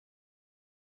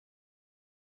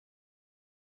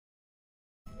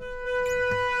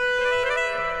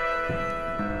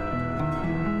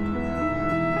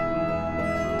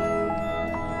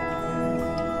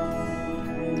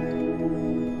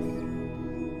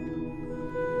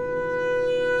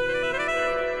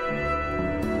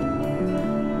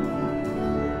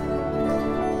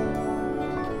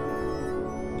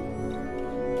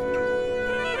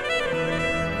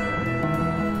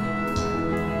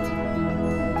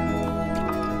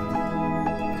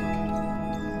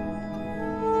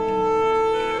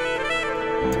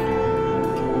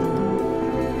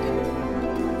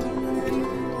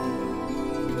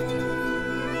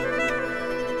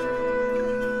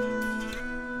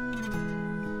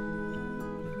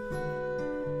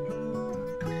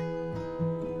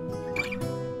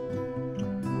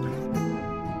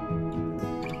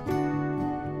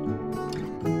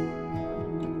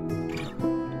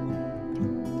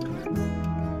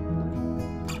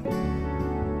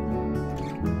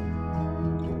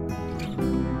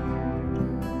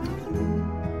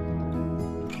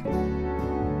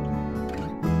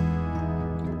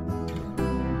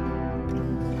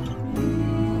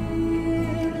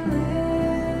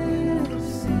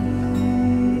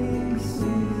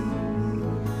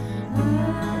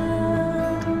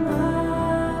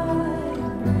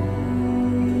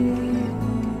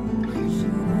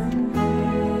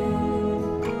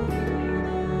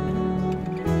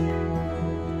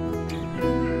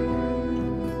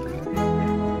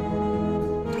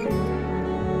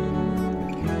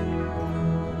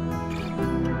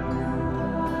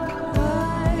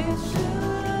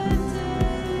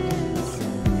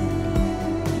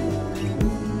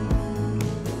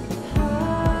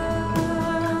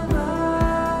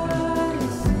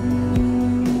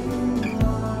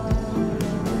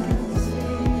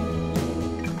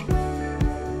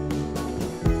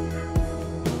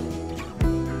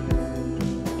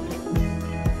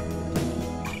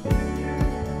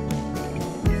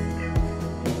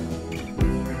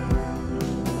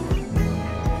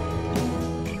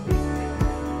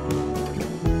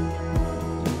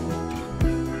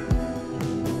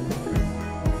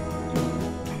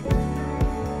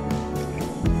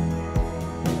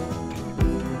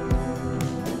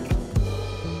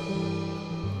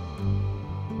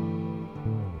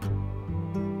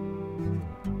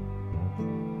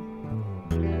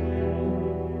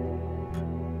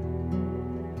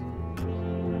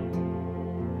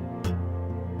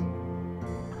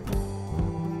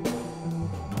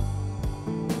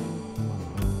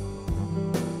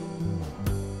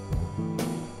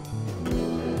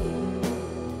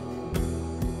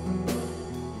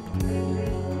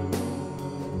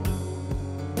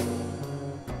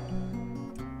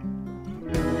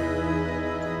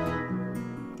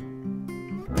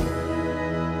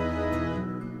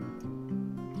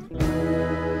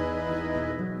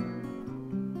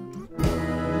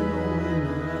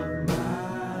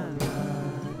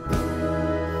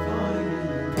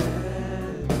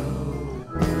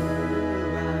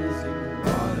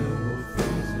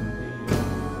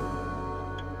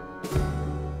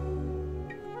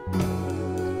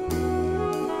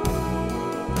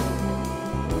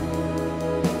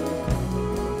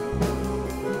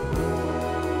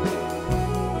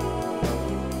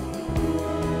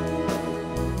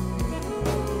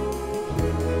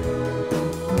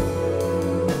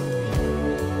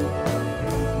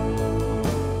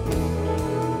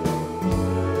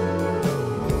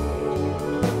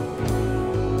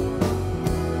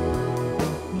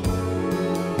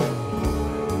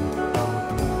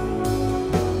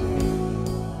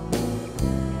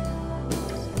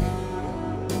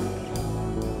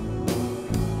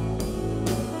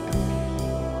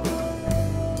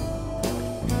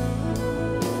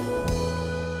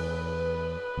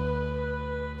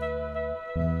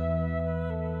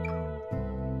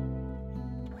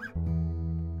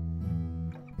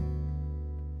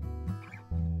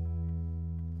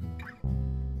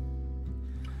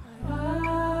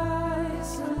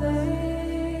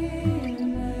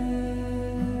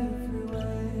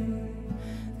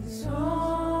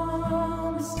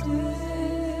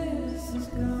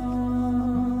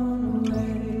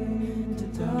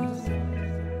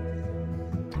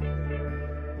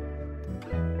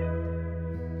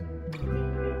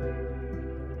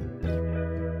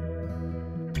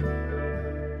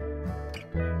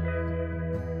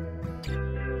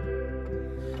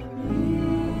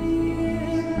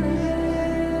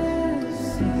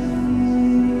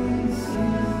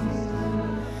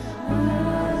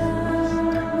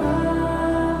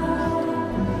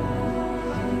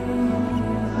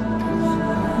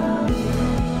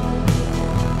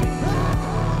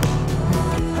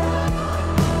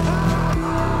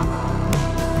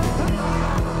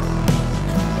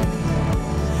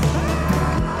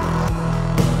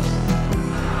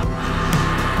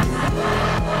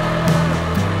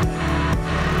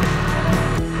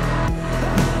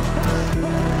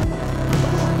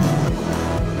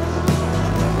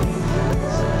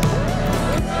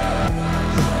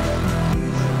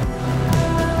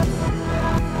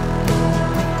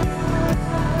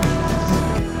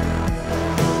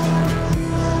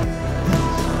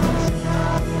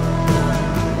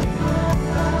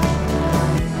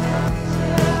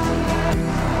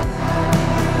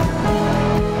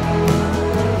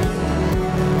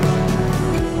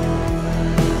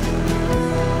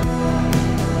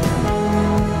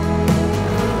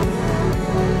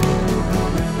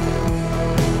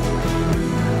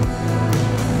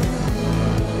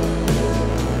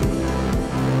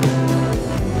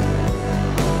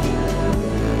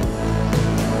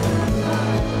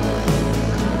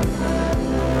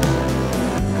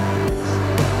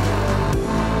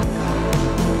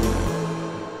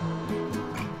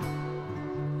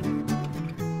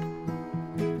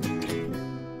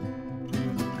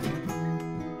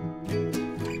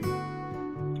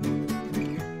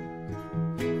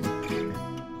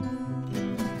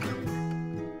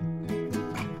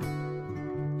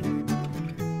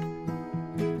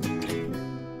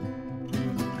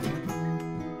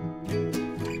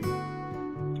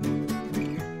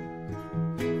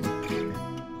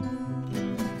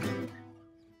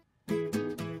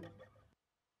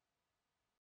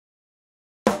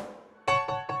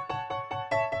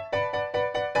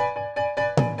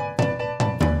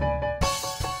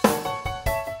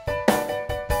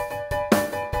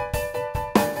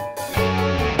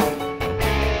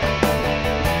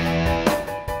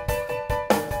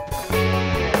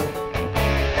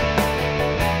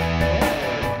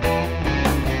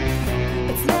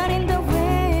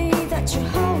that you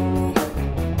hold me.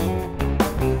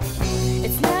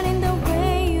 It's not in the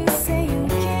way you say you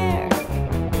care.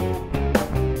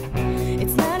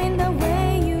 It's not in the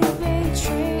way you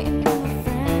betray your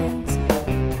friends.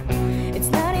 It's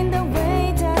not in the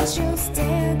way that you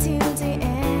stay till the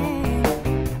end.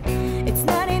 It's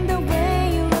not in the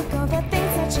way you look, all the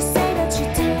things that you say that you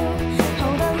do.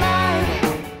 Hold the line.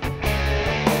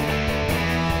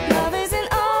 Love isn't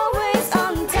always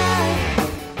on time.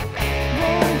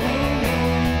 Whoa, whoa,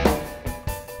 whoa.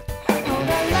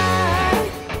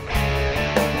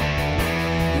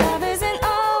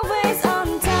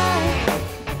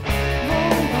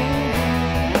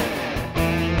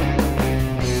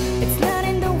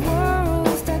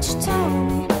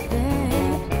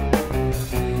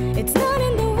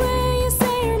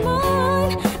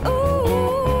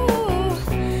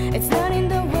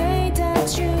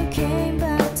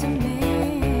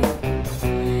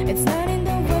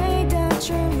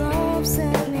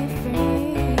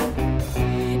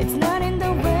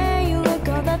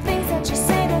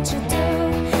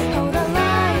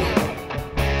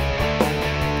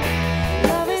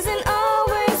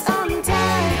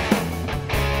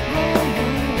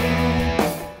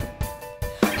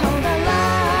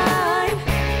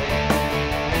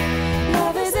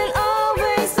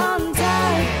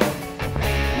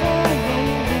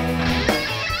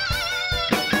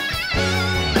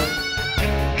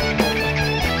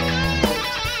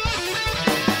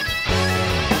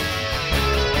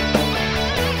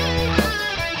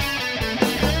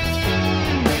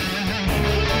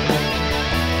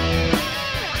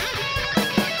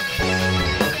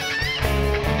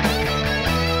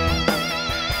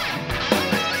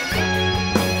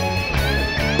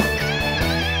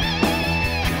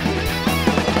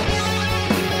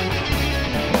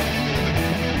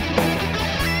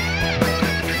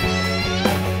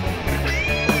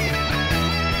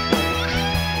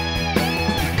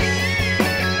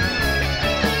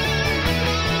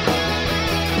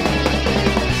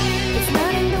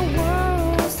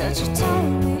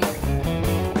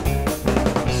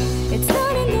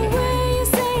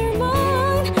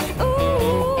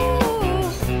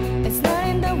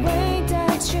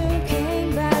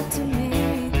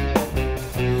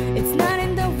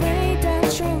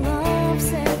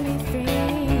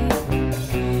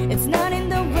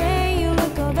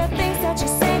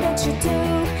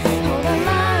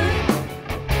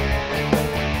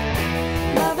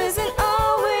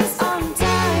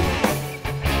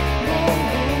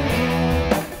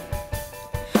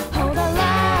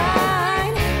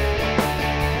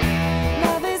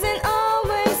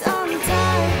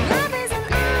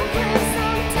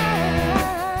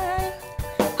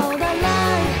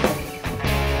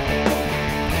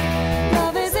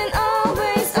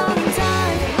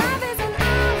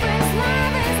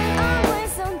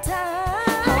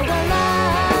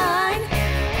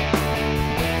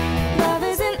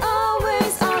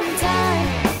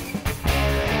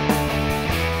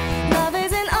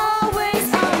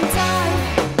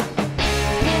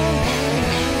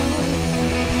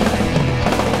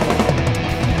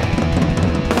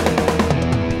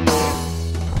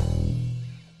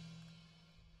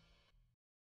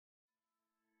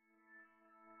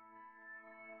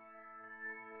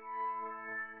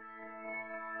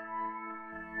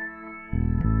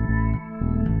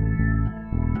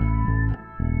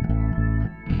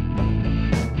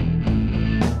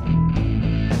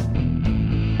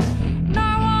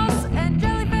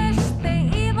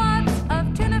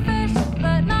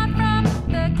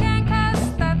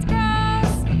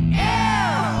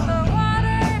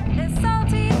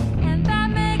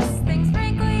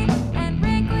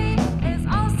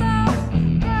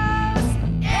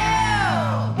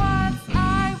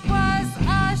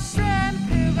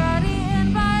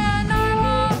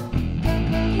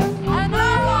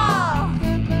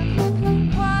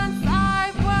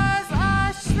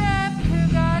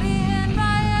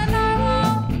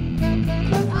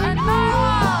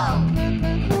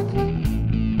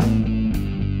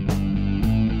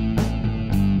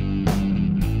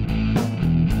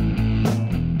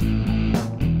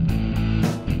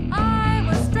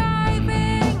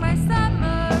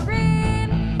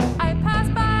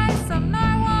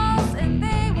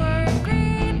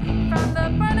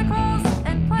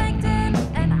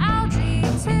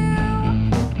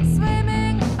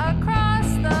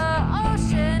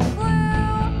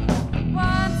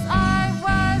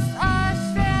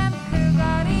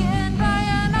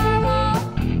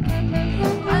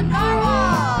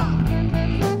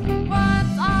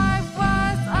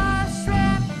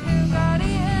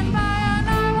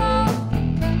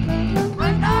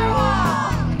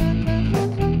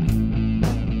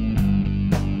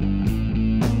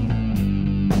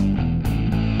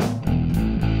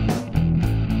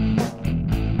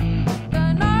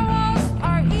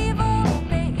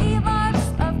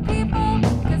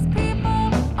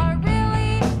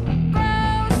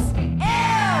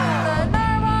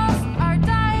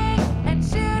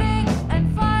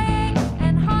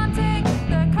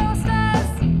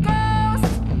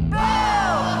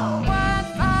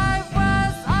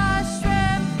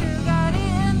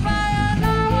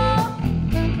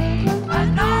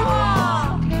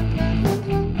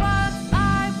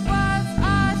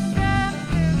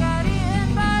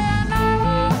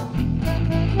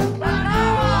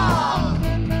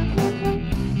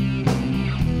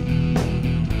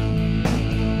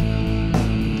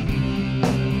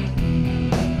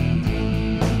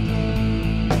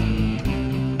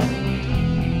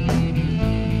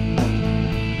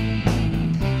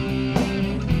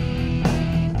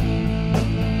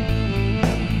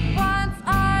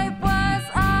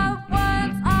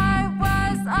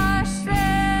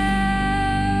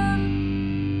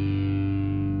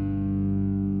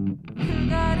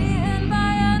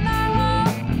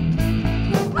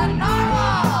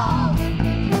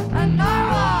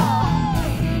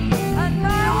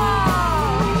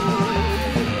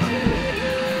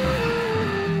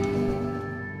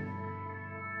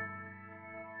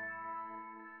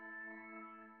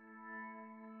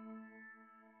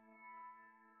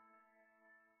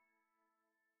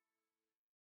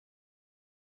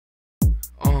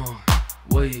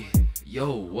 Wait,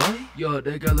 yo, what? Yo,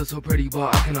 that girl is so pretty,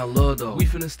 but I cannot love though. We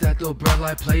finna stack the bread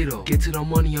like Play-Doh. Get to the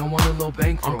money, I want a little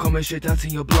bankroll. I'm coming straight down to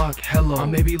your block, hello. I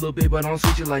may be a little big, but I'm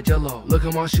switching like Jello. Look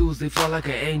at my shoes, they fly like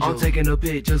an angel. I'm taking a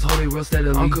pic, just hold it real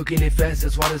steadily. I'm cooking it fast,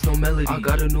 that's why there's no melody. I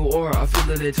got a new aura, I feel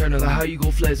it eternally. Like how you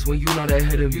go flex when you not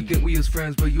ahead of me. You think we is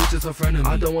friends, but you just a friend of me.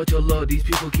 I don't want your love, these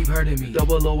people keep hurting me.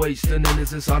 Double OH, the name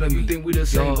is inside of me. You think we the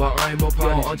same, but I ain't more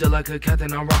prodigy. I'm just like a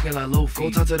captain, I'm rocking like Lofi.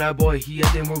 Go talk to that boy, he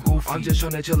acting more goofy. I'm just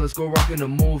tryna chill, let's go rockin' the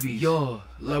movie. Yo,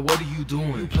 like what are you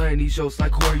doing? You playing these shows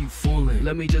like who are you fooling?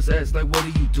 Let me just ask, like what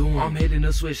are you doing? I'm hitting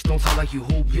the switch, don't talk like you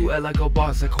hooping. You act like a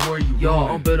boss, like who are you? Yo,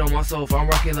 I'm built on myself, I'm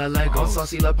rocking like Lego. I'm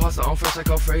saucy like pasta, I'm fresh like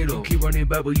Alfredo. You keep running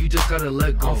back, but you just gotta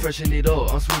let go. I'm freshen it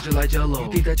up, I'm smooching like Jello.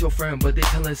 You think that your friend, but they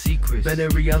telling secrets. But in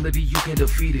reality, you can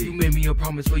defeat it. You made me a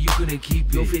promise, but you couldn't keep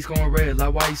it. Your face going red,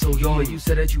 like why you so yo? You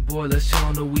said that you bored, let's chill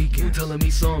on the weekend. You telling me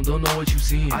something, don't know what you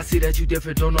seen. I see that you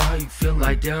different, don't know how you feeling.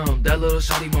 Like damn, that little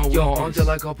shawty my weakness. Yo, I'm just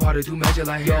like a Potter, do magic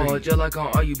like Harry. Yo, just like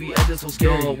on RUB, acting so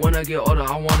scary. Yo, when I get older,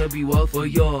 I wanna be wealthy.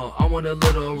 But yo, I want a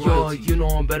little royalty. Yo, you know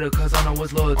I'm better cause I know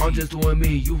what's loyalty. I'm just doing me,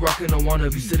 you rockin' a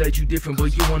wannabe. You said that you different,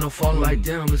 but you wanna follow. Like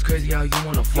damn, it's crazy how you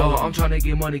wanna follow. Yo, I'm trying to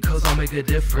get money cause I make a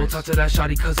difference. Don't talk to that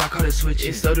shawty cause I caught it switching.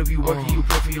 Instead of you working, you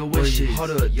pray for your wishes.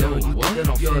 Hold up, yo, you think that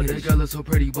I'm finished? Yo, that girl is so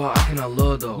pretty, but I cannot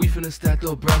love though. We finna stack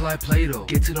the bread like Play-Doh.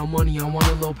 Get to the money, I want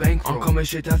a little bankroll. I'm coming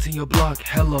straight down to your block,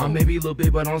 hello. I may be a little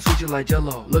big, but I'm switching like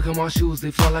Jello. Look at my shoes,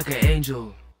 they fly like an angel.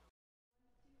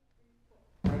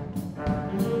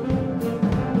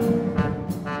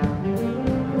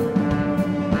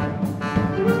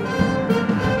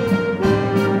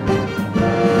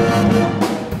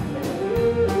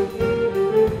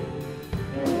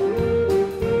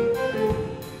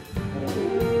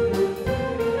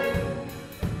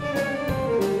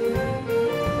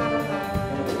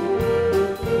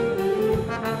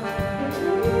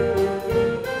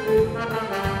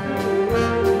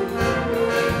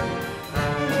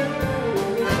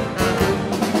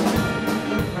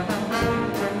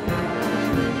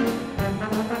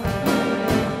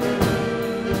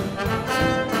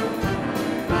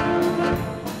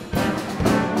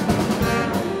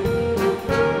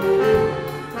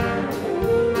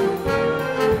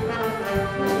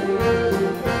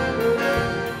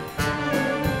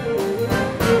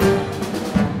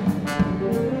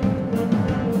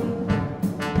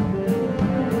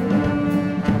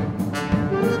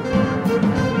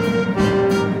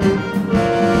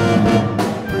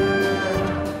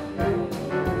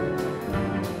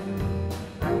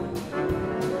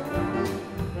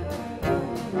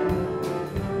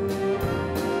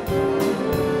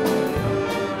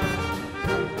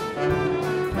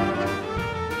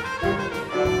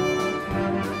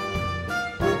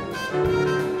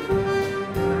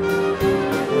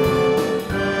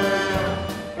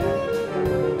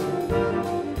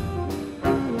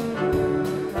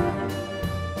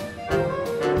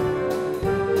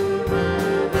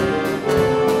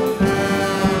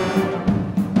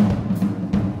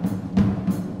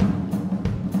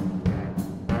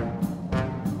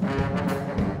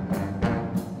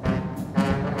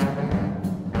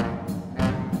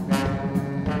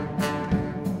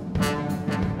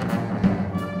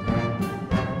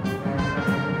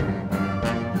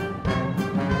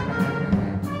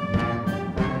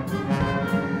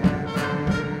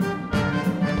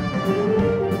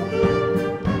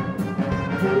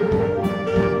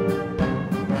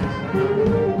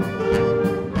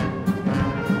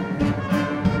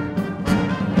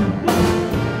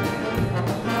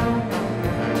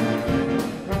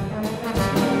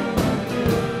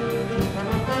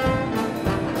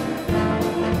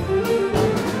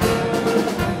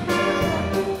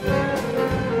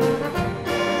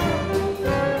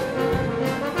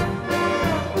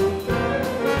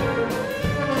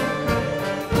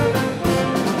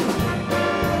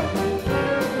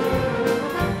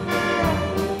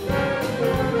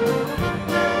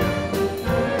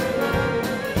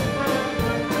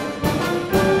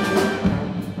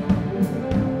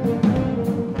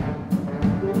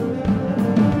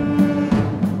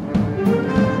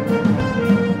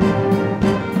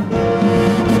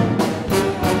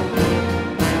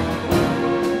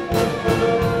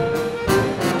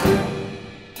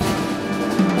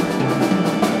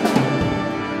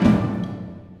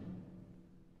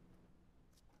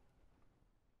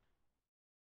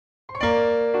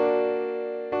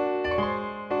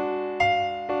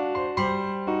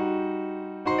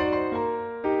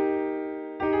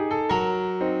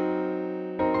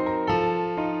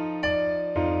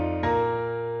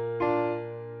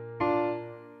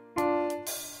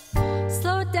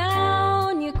 Slow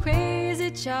down, you crazy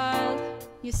child.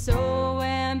 You're so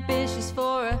ambitious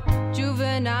for a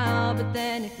juvenile, but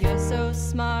then if you're so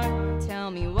smart,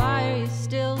 tell me why are you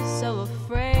still so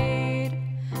afraid?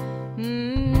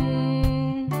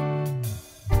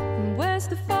 Where's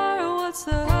the fire? What's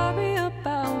the hurry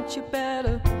about? You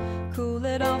better cool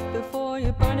it off before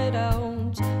you burn it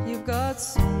out. You've got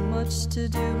so much to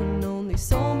do and only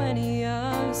so many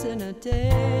hours in a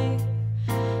day.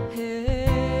 Hey.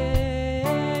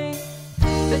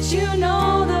 But you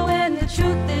know that when the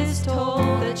truth is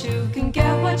told, that you can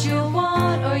get what you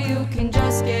want or you can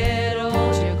just get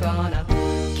old. You're gonna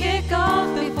kick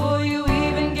off before you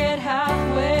even get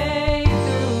halfway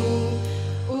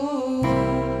through. Ooh,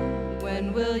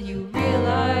 when will you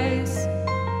realize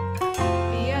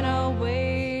Vienna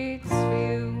waits for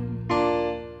you?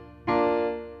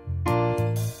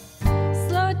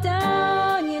 Slow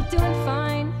down, you're doing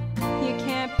fine. You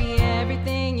can't be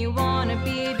everything you wanna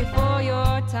be before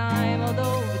your time.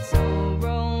 Although it's so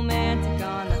romantic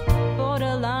on the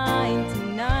borderline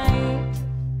tonight.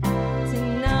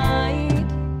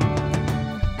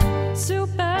 Too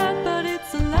bad, but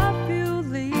it's a life you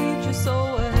lead. You're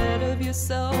so ahead of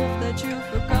yourself that you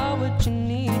forgot what you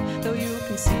need. Though you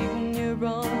can see when you're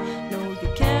wrong, no, you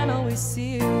can't always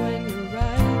see when you're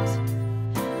right.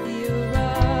 You're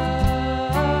right.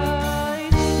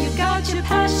 You've got your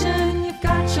passion, you've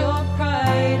got your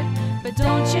pride, but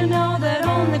don't you know that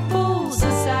only fools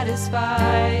are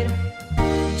satisfied?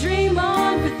 Dream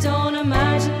on, but don't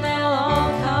imagine they'll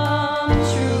all come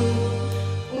true.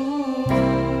 Ooh,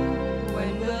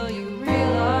 when will you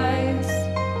realize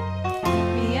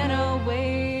Vienna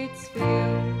waits for you?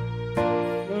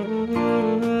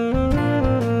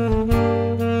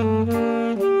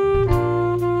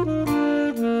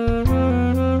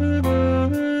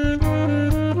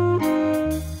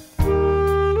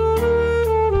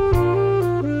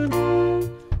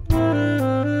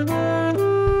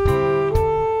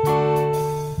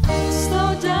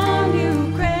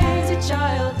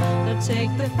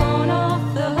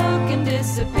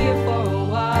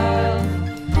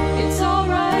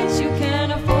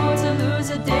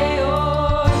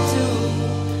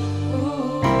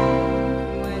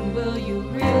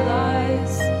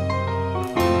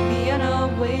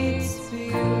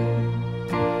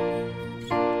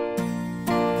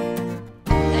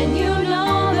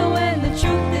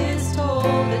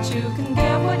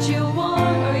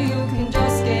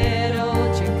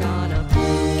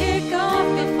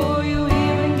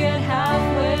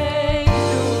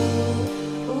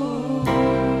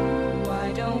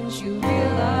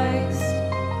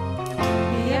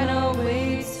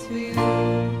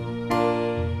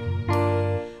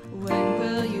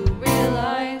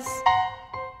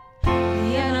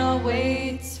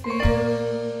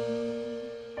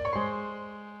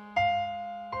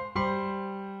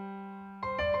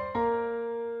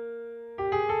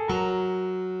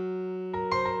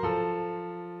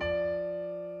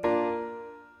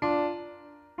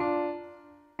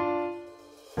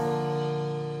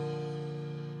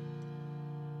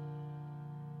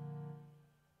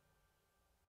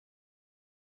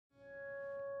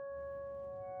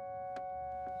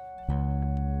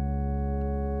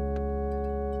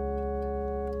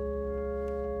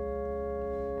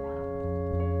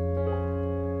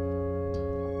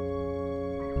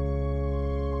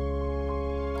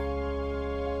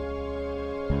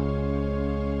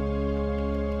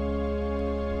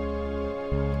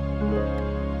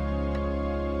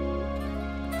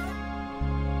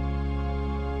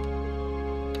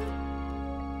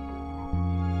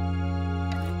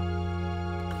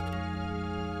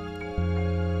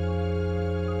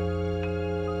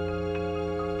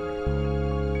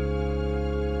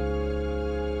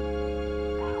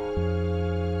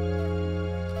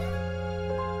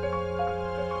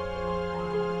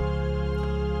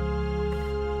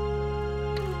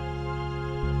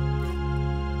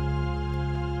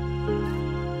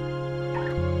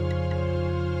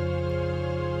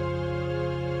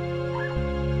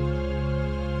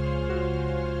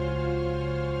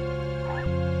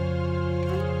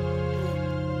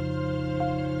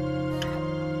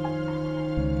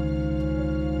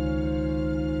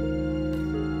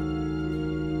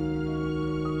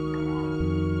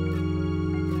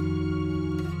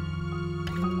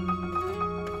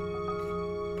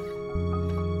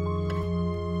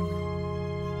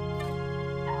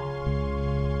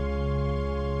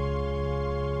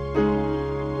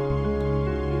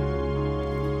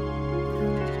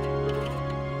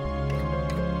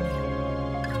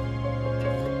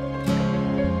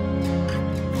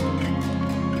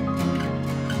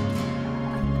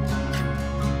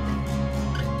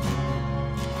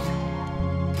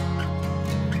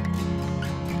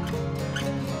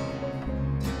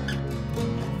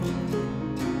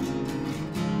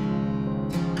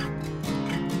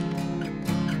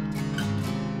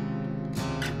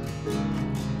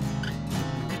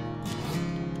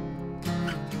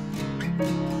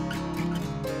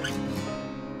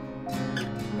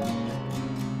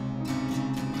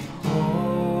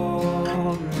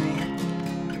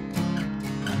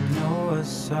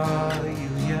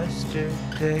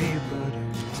 yesterday, but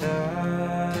I'm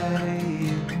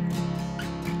dying.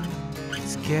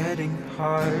 It's getting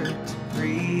hard to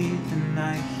breathe and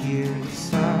I hear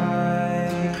silence,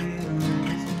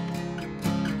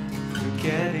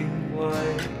 forgetting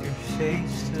what your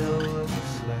face still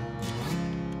looks like.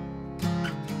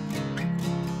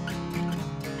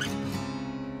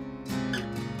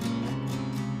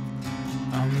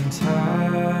 I'm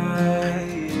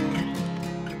tired,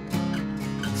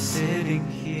 sitting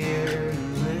here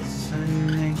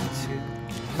listening to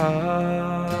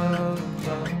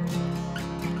hubbub,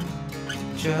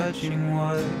 judging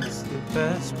what's the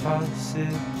best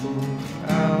possible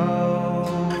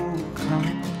outcome.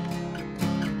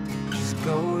 Just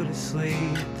go to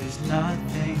sleep, there's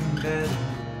nothing better.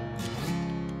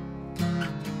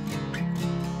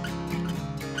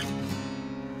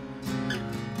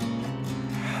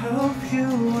 Help you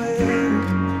wherever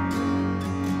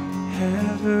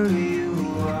you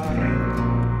are.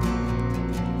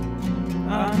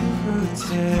 I'm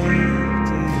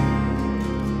protected,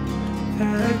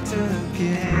 backed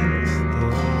against the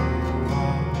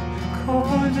wall,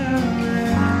 corner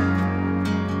and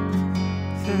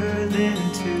third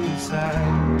into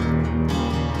side.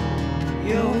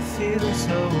 You'll feel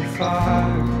so far,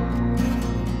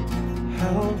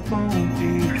 help won't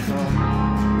be far.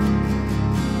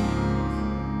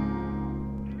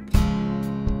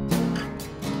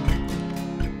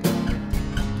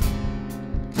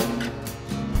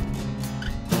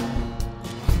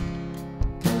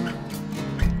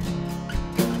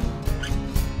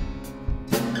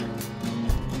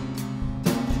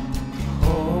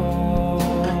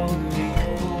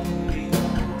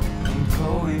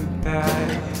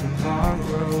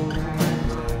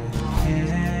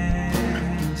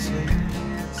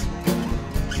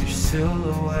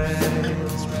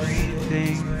 Silhouettes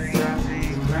breathing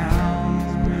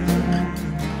around,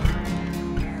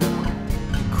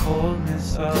 the coldness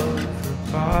of her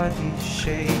body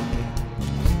shaking.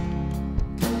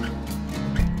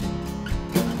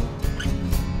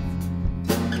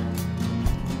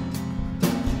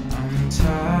 I'm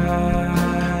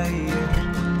tired,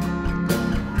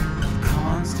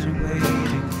 constant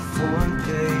waiting for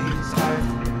days I've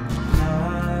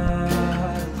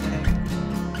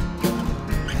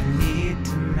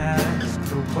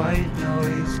white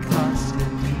noise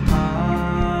constantly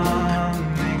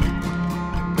humming.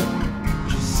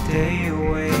 Just stay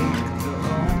awake, the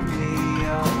only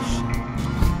option.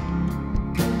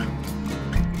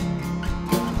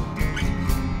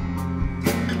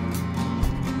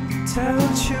 Tell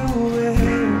you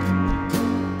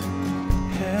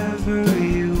wherever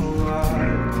you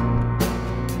are.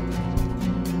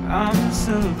 I'm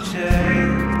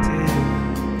subjected,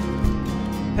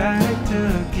 backed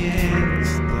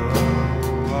against the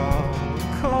wall,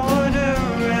 corner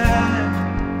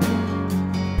and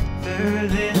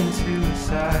third into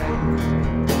side.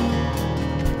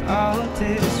 I'll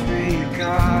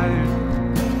disregard,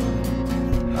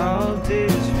 I'll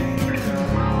disregard.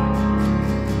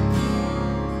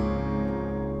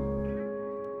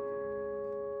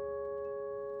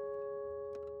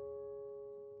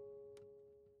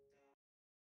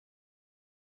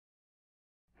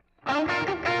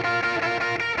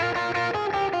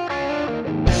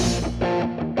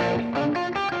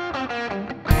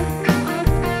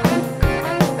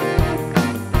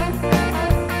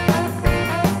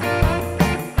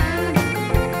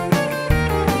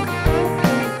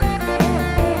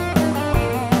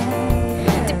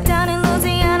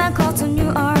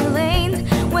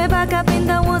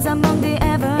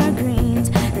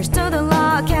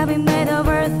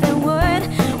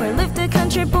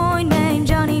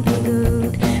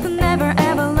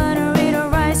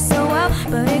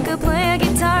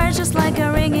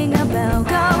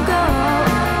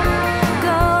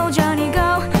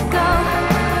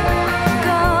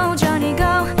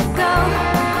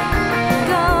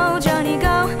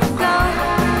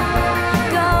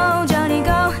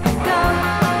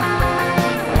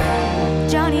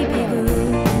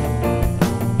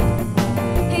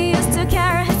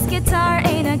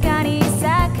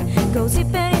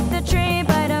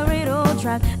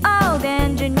 Oh, the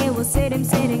engineer will sit him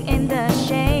sitting in the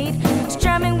shade,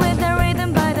 strumming with the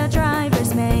rhythm by the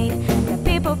driver's mate. The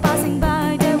people passing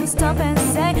by, they will stop and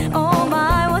say, oh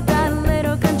my, what that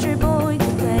little country boy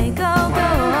can play. Go, go,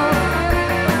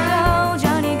 go,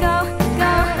 Johnny, go,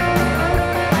 go,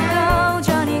 go,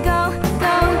 Johnny, go,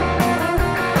 go,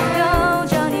 go,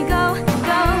 Johnny, go,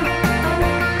 go,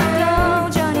 go,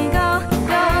 Johnny, go,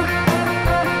 go,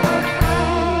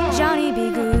 Johnny be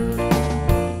good.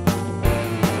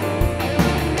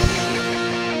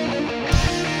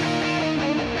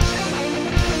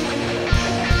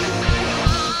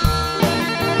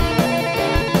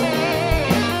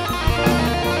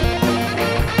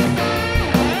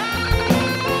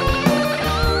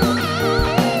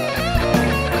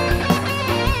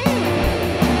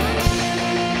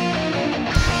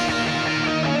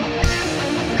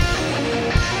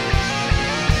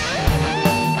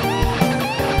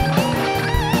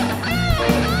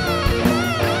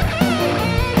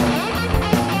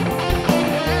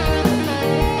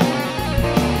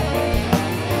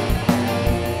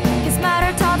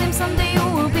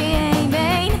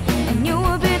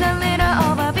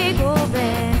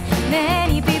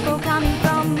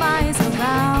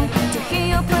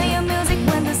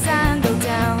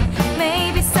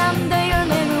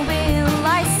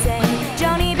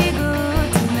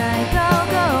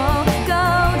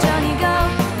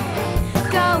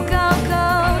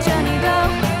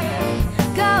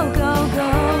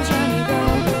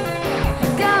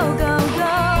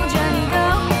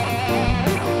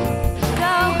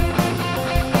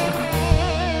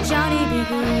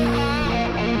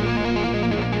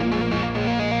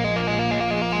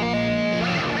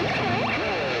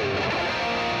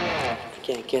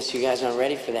 Guess you guys aren't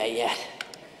ready for that yet.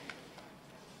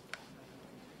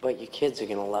 But your kids are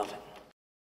gonna love it.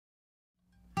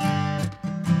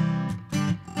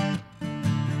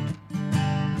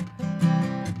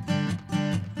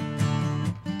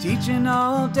 Teaching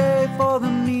all day for the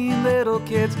mean little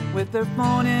kids with their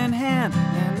phone in hand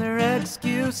and their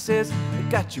excuses. They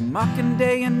got you mocking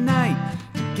day and night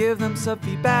to give them some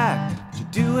feedback. But you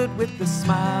do it with a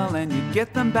smile and you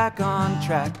get them back on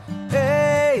track.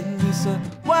 Hey Lisa,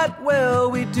 what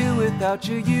will we do without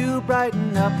you? You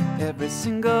brighten up every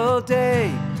single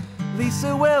day.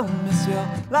 Lisa will miss your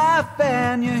laugh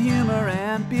and your humor,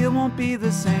 and Beal won't be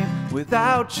the same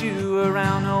without you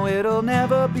around. No, it'll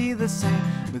never be the same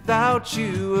without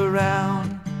you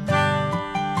around.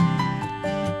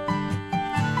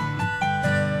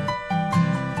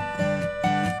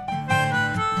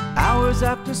 Hours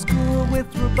after school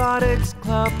with robotics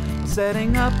club,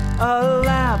 setting up a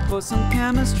lab for some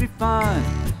chemistry fun.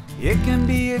 It can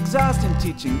be exhausting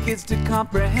teaching kids to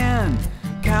comprehend,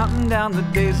 counting down the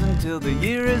days until the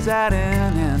year is at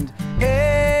an end.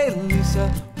 Hey Lisa,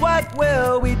 what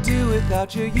will we do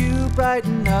without you? You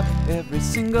brighten up every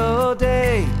single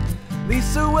day.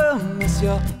 Lisa will miss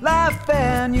your laugh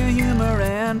and your humor,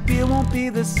 and Beal won't be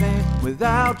the same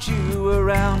without you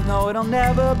around. No, it'll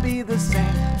never be the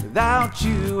same without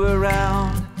you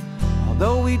around.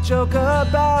 Although we joke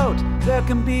about, there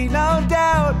can be no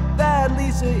doubt that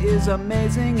Lisa is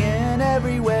amazing in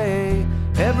every way.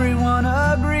 Everyone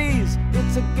agrees,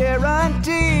 it's a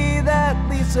guarantee that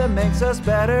Lisa makes us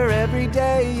better every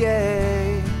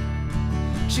day.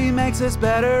 She makes us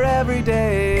better every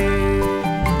day.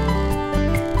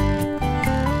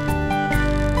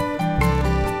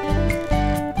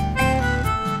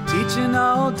 Teaching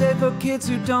all day for kids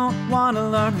who don't want to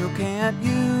learn, who can't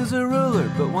use a ruler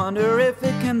but wonder if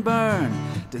it can burn.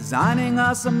 Designing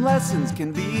awesome lessons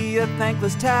can be a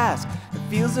thankless task. It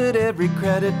feels that every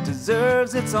credit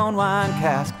deserves its own wine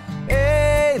cask.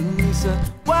 Hey Lisa,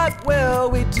 what will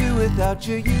we do without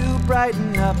you? You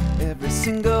brighten up every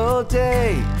single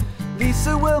day.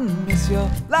 Lisa will miss your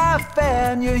laugh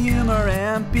and your humor,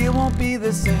 and Beal won't be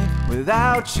the same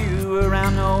without you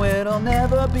around. No, it'll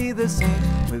never be the same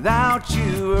without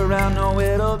you around. No,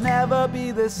 it'll never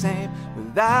be the same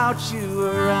without you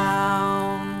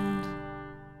around.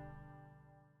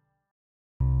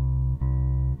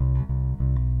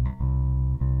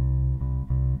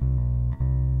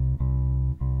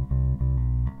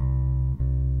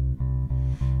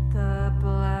 The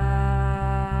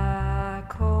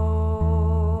black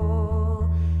hole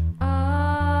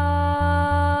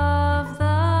of the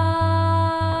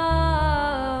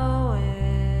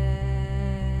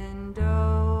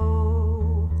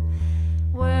window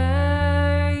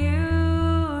where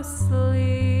you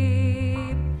sleep.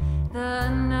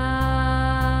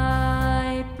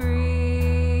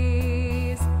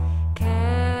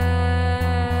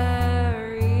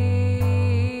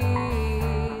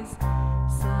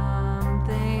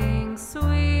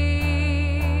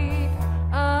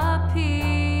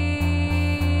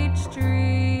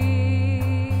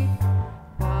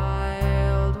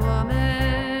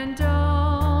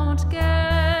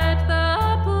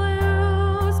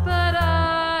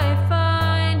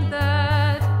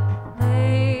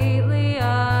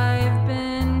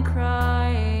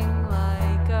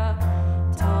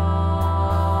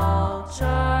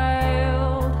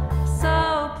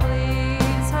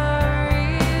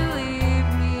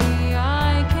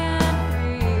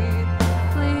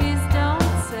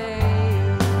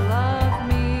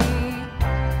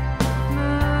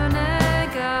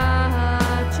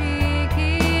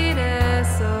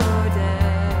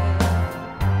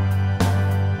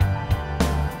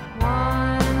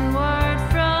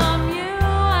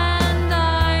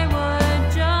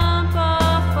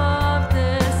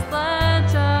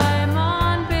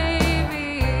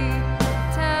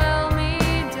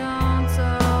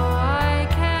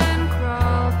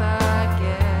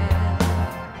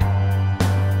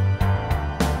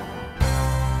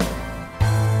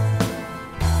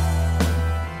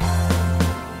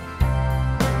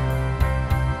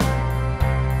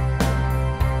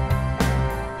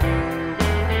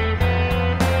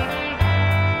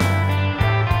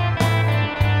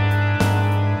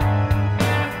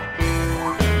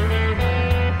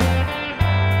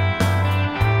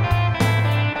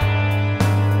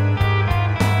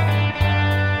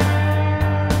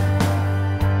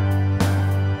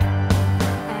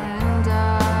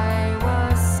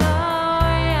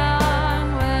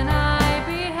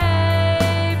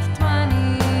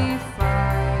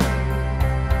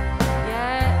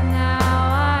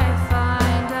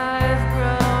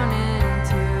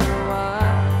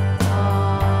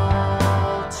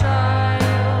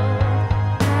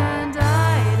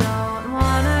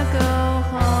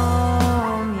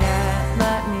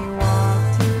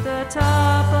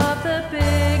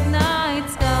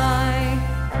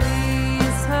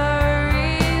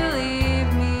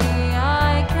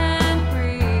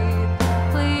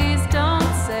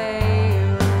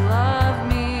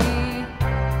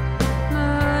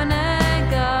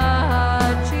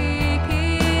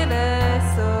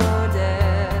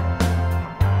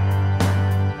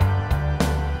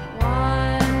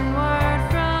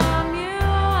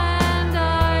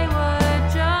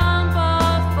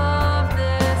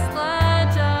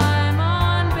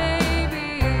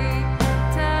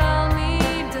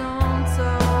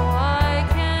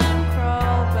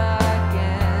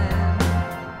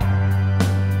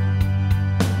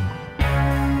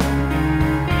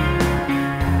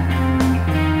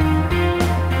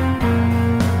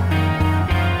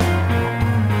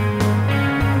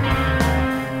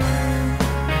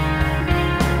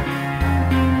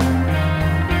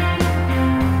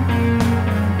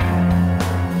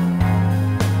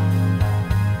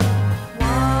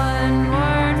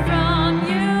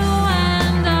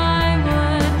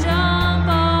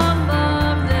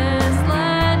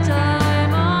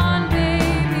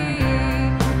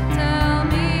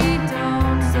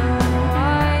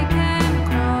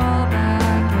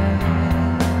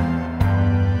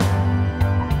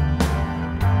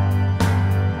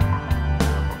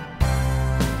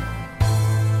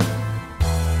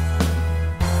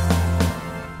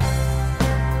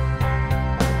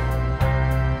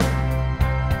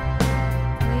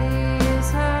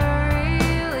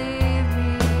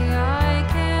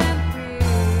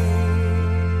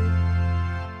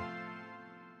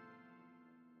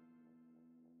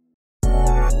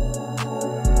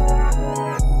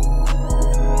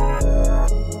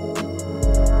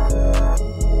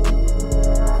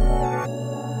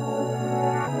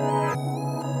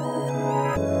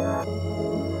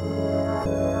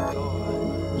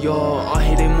 Yo, I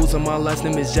hate it moves and my last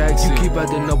name is Jackson. You keep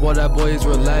acting up while that boy is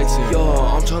relaxing. Yo,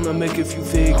 I'm tryna make a few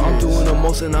figures. I'm doing the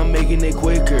most and I'm making it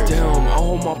quicker. Damn, I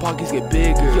hope my pockets get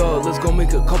bigger. Yo, let's go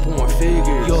make a couple more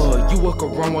figures. Yo, you walk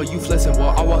around while you flexing,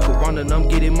 while I walk around and I'm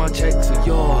getting my checks.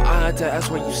 Yo, I had to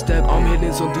ask where you step. I'm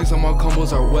hitting some things on my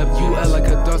combos are web. You act like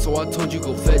a dog, so I told you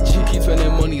go fetch. You keep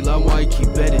spending money, like why you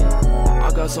keep betting? I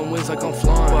got some wings like I'm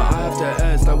flying, but I have to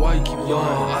ask, like why you keep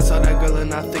lying? I saw that girl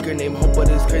and I think her name Hope, but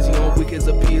it's crazy on weekends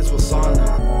the P's was silent.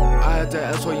 I had to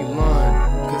ask why you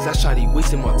lying, cause that shawty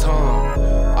wasting my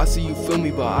time. I see you feel me,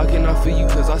 but I cannot feel you,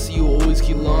 cause I see you always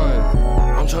keep lying.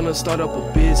 I'm tryna start up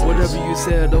a business. Whatever you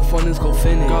said, the fun is go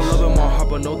finish. Got love in my heart,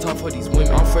 but no time for these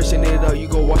women. I'm freshening it out, you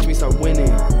go watch me start winning.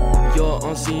 Yo,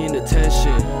 I'm seeing the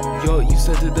tension. Yo, you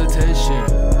sent to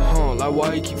detention. Like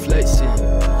why you keep flexing?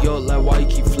 Yo, like why you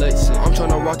keep flexing? I'm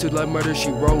tryna rock it like Murder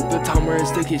She Wrote. The timer is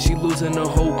ticking, she losing the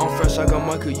hope. I'm fresh, I got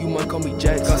Michael, you might call me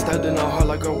Jack. Got stabbed in the heart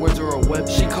like her words are a web.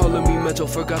 She calling me mental,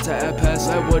 forgot to add pass.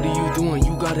 Like what are you doing?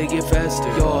 You gotta get faster.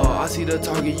 Yo, I see the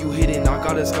target you hitting. I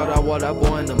gotta scout out what that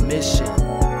boy in the mission.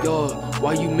 Yo,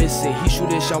 why you missing? He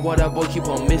shooting shot while that boy keep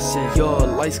on missing. Yo,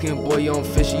 light skinned boy, I'm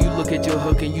fishy. You look at your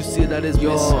hook and you see that it's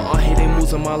missing. I hate it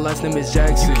moves and my last name is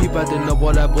Jackson. You keep acting up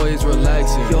while that boy is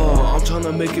relaxing. Yo, I'm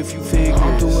tryna make a few figures.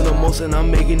 I'm doing the most and I'm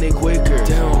making it quicker.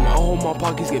 Damn, I hope my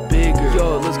pockets get bigger.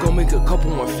 Yo, let's go make a couple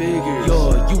more figures.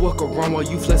 Yo, you walk around while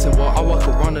you flexing, while I walk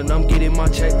around and I'm getting my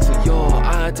checks. Yo,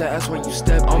 I had to ask where you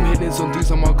step. I'm hitting some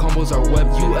things on my combos are web.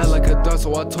 You act like a dog,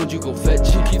 so I told you go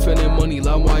fetch. You keep spending money,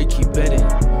 like why you keep betting?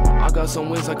 I got some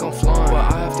wings like I'm flying,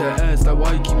 but I have to ask, like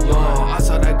why you keep lying? I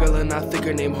saw that girl and I think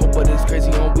her name Hope, but it's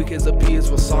crazy on weekends the P's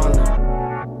was silent.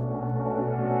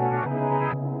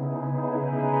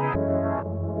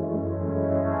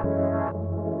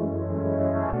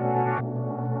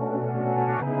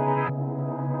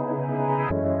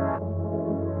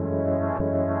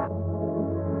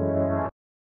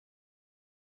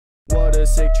 What a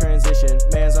sick transition.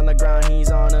 Man's on the ground,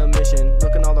 he's on a mission.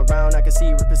 Looking all around, I can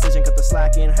see with precision. Cut the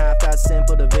slack in half, that's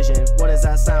simple division. What does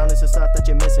that sound? It's the stuff that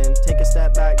you're missing. Take a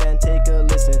step back, then take a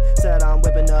listen. Said I'm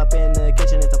whipping up in the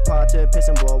kitchen. It's a pot to piss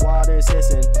and boil, water's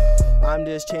hissing. I'm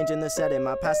just changing the setting.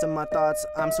 My past and my thoughts,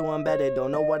 I'm so embedded.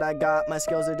 Don't know what I got, my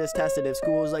skills are just tested. If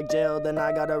school's like jail, then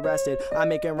I got arrested. I'm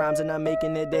making rhymes and I'm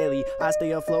making it daily. I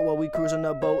stay afloat while we cruise on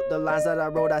the boat. The lines that I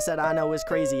wrote, I said I know it's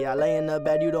crazy. I lay in the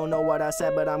bed, you don't know what I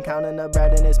said, but I'm counting the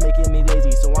bread and it's making me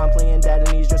lazy. So I'm playing dead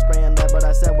and he's just spraying lead, but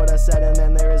I said what I said and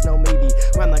then there is no maybe.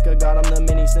 Rhyme like a god, I'm the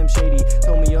mini Slim Shady.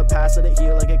 Told me a pass, let it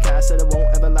heal like a cast, said it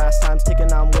won't ever last. Time's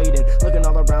ticking, I'm waiting. Looking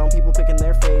all around, people picking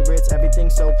their favorites.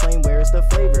 Everything's so plain, where's the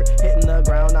flavor? Hitting the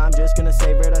ground, I'm just gonna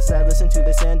savor it. I said listen to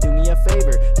this and do me a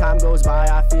favor. Time goes by,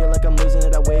 I feel like I'm losing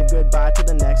it. I wave goodbye to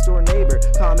the next door neighbor.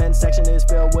 Comment section is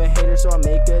filled with haters, so I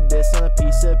make a diss on a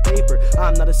piece of paper.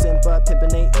 I'm not a simp, but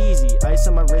pimpin' ain't easy. Ice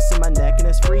on my wrist and my neck and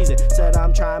it's freezing. Said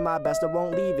I'm trying my best, I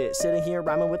won't leave it. Sitting here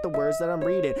rhyming with the words that I'm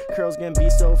reading. Curls can be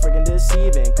so friggin'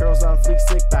 deceiving. Curls on fleek,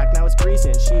 slick back, now it's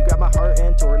greasing. She grabbed my heart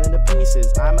and tore it into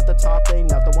pieces. I'm at the top, they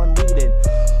not the one leading.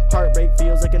 Heartbreak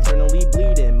feels like internally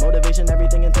bleeding. Motivation,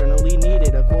 everything internally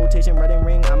needed. A quotation, wedding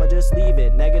ring, I'ma just leave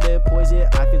it. Negative poison,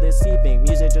 I feel it seeping.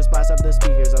 Music just blasts off the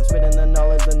speakers. I'm spitting the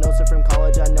knowledge, the notes are from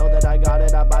college. I know that I got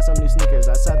it, I buy some new sneakers.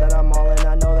 I said that I'm all in,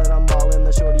 I know that I'm ballin'.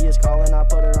 The shorty is calling, I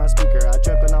put her on speaker. I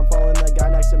trip and I'm falling, the guy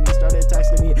next to me started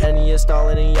texting me. And he is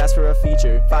stalling and he asked for a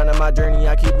feature. Finding my journey,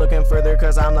 I keep looking further,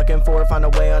 cause I'm looking for find a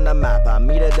way on the map. I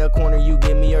meet at the corner, you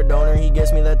give me your donor. He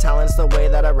gives me the talents, the way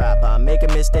that I rap. I make a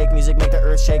mistake, music make the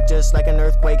earth shake just like an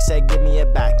earthquake. Said give me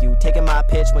it back. You taking my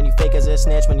pitch when you fake as a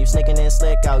snitch. When you snaking in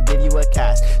slick, I'll give you a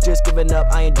cast. Just giving up,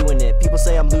 I ain't doing it. People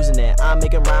say I'm losing it. I'm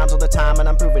making rhymes all the time and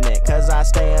I'm proving it. Cause I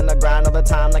stay on the grind all the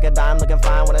time like a dime. Looking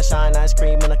fine when I shine, ice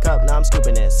cream in a cup, now I'm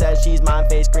scooping it. Says she's mine,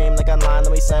 face cream like online.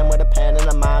 Let me send with a pen and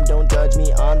a mime. Don't judge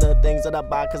me on the things that I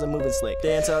buy cause I'm moving slick.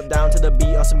 Dance up down to the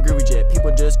beat on some groovy jit.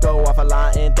 People just go off a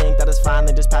line and think that it's fine.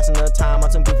 They're just passing the time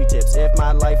on some goofy tips. If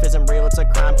my life isn't real, it's a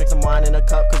crime. Drink some wine in a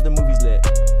cup cause the movie's lit.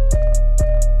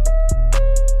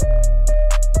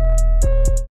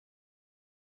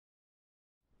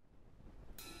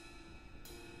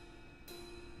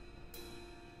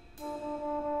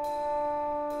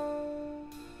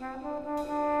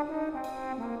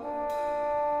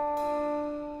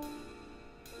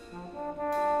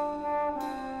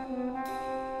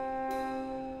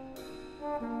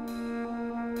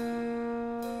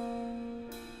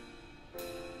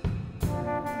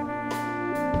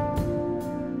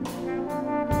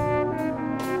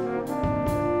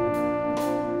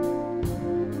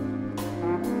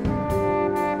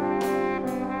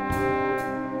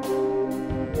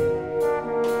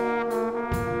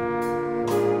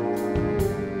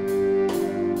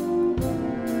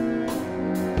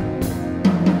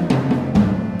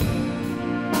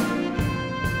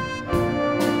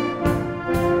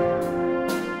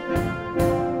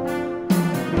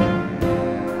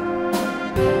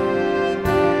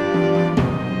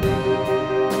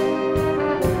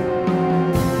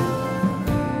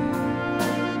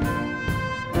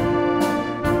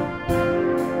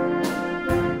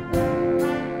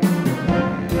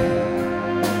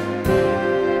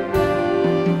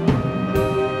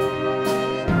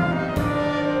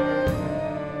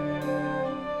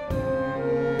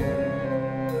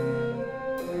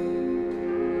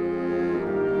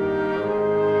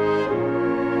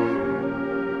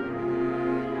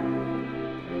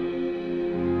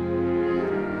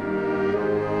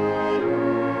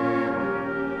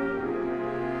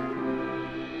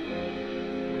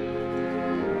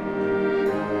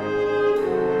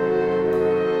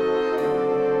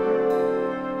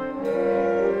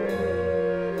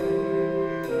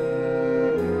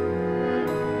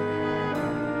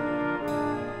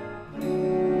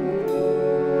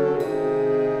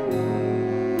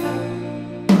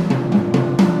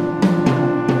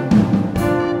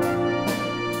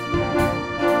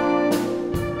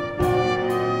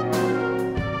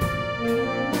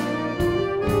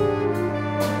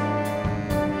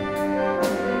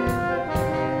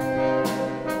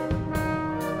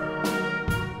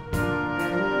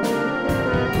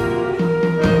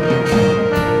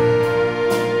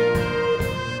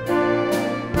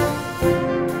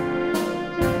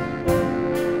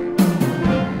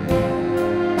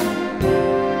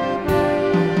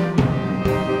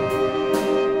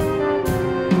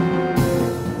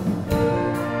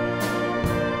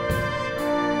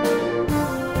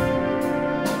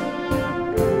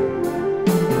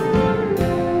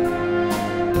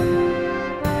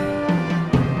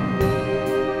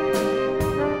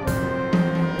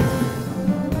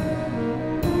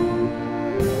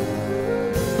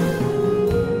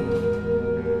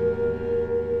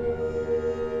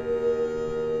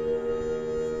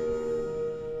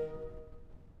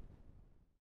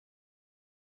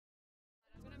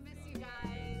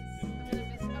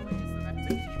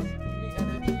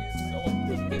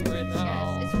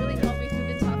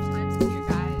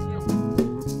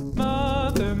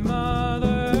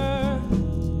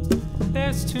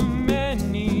 There's too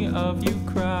many of you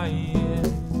crying.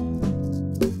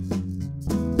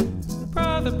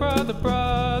 Brother, brother,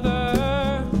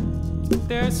 brother,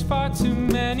 there's far too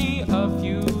many of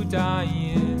you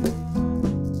dying.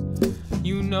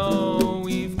 You know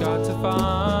we've got to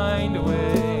find a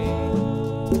way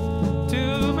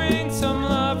to bring some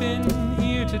love in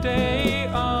here today.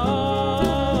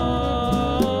 Oh,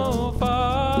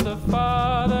 Father,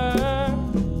 Father,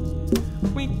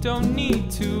 we don't need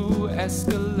to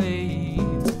escalate.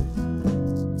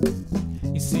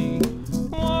 You see,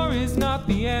 war is not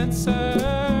the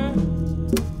answer,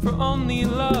 for only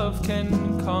love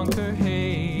can conquer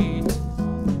hate.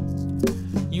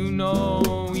 You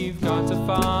know we've got to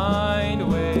find a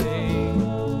way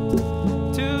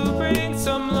to bring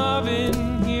some love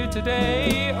in here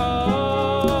today.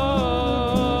 Oh,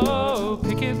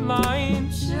 picket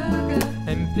lines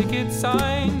and picket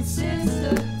signs,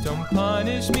 don't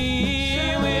punish me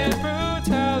with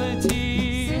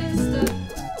brutality.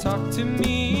 Talk to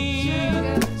me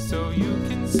so you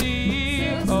can see.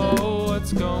 Oh,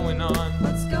 what's going on?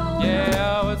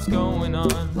 Yeah, what's going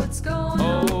on?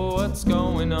 Oh, what's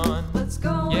going on?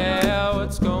 Yeah,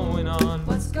 what's going on?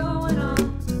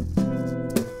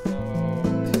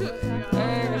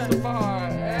 Hey, Mr. Bar.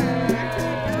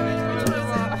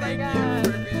 Thank you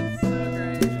for being so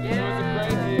great. It was a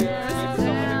great year. I made so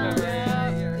many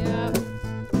memories.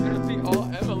 Yeah. It'll be all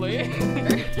Emily.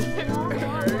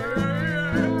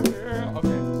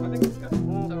 Okay, I think it's good. So,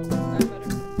 that's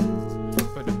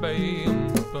better. Bam,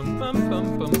 bum, bum, bum,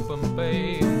 bum, bum,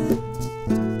 bam.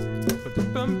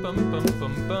 Bum, bum, bum,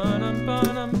 bum, bum,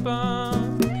 bum, bum.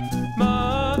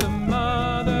 Mother,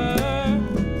 mother,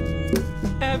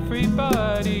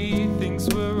 everybody thinks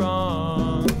we're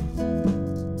wrong.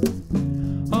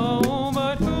 Oh,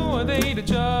 but who are they to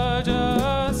judge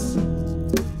us?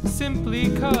 Simply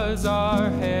 'cause our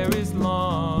hair is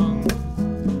long.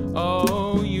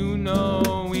 Oh, you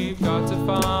know we've got to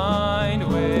find a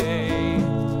way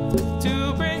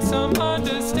to bring some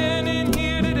understanding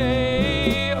here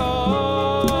today.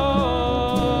 Oh,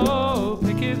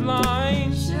 picket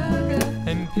lines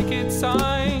and picket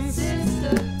signs,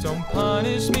 don't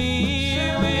punish me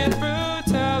with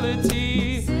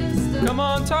brutality. Come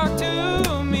on, talk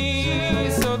to me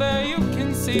so that you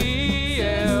can see,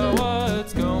 yeah,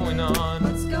 what's going on.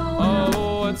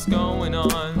 Oh, what's going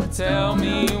on? Tell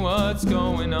me what's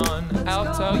going on.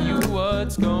 I'll tell you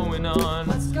what's going on.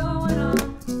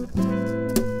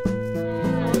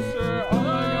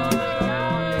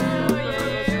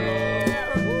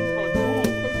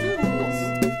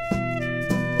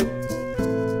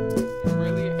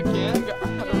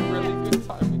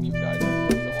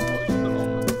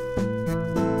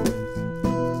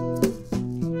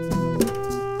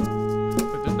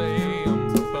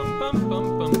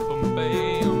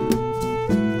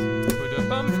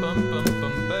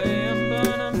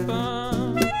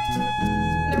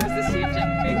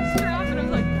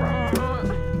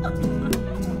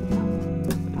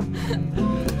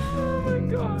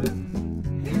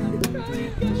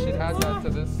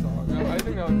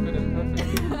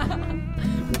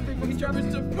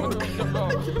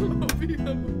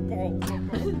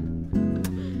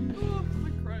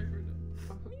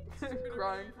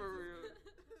 Crying for real.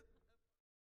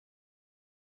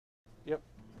 Yep.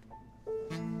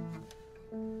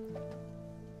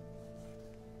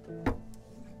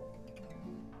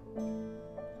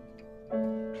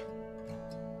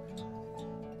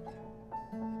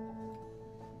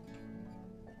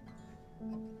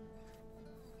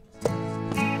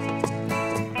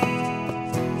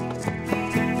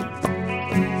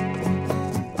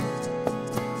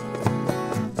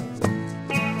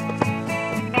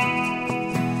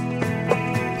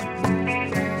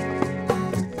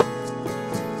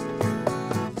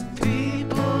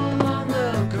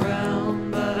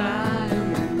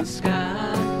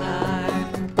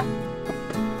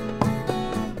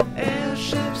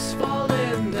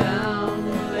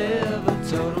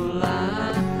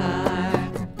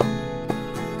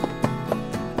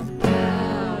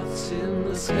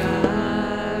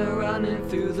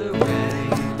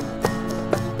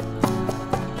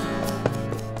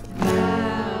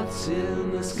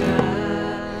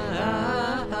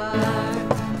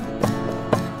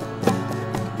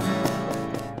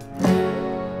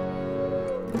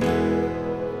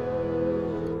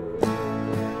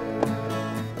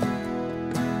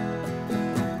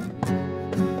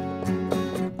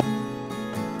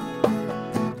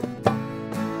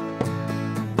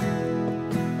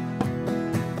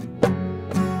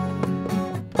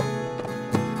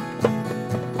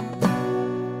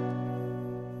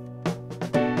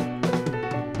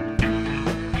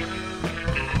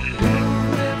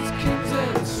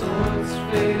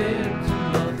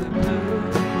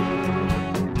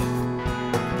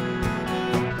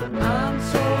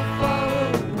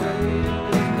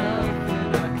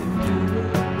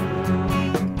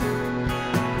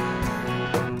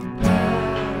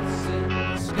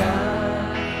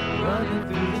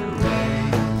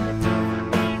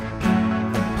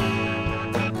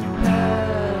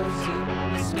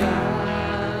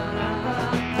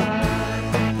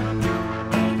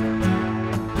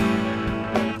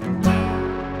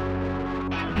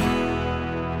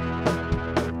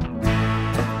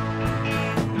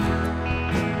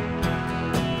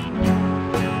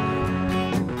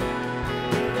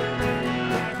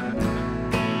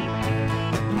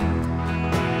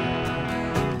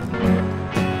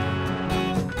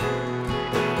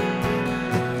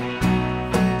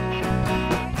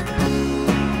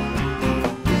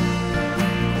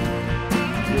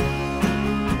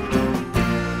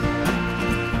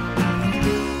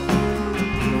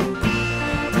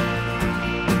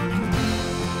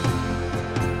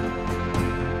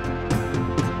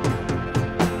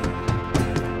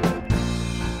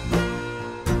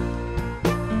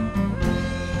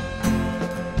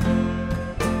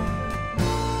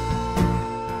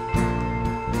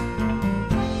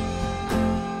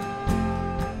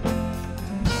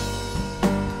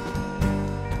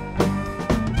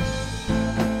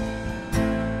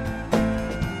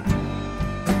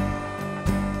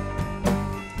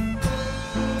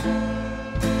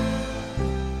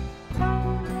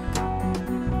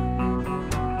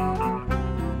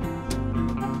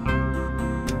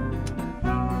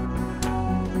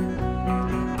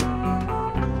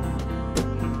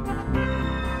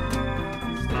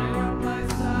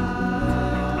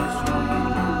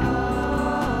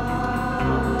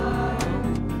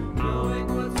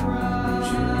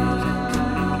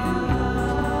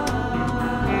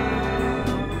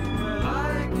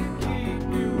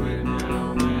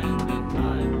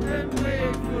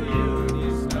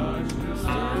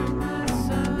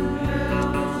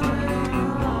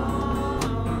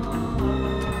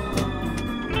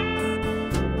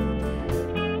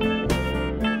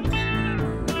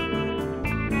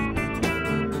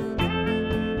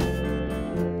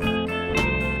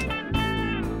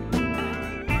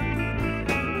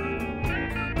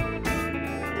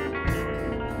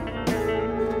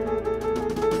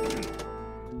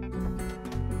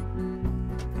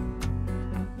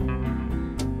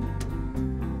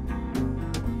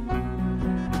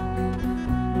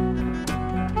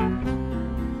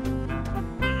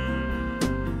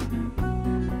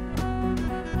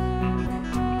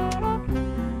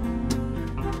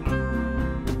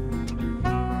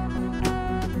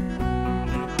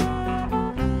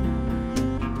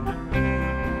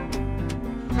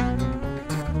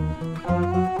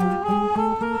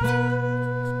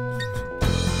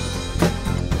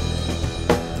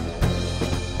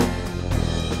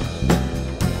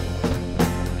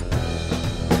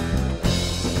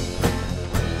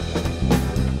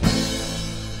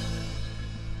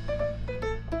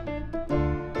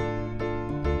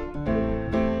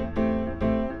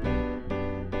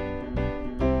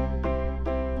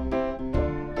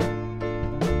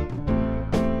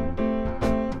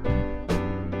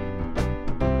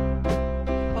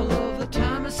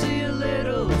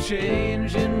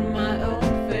 change in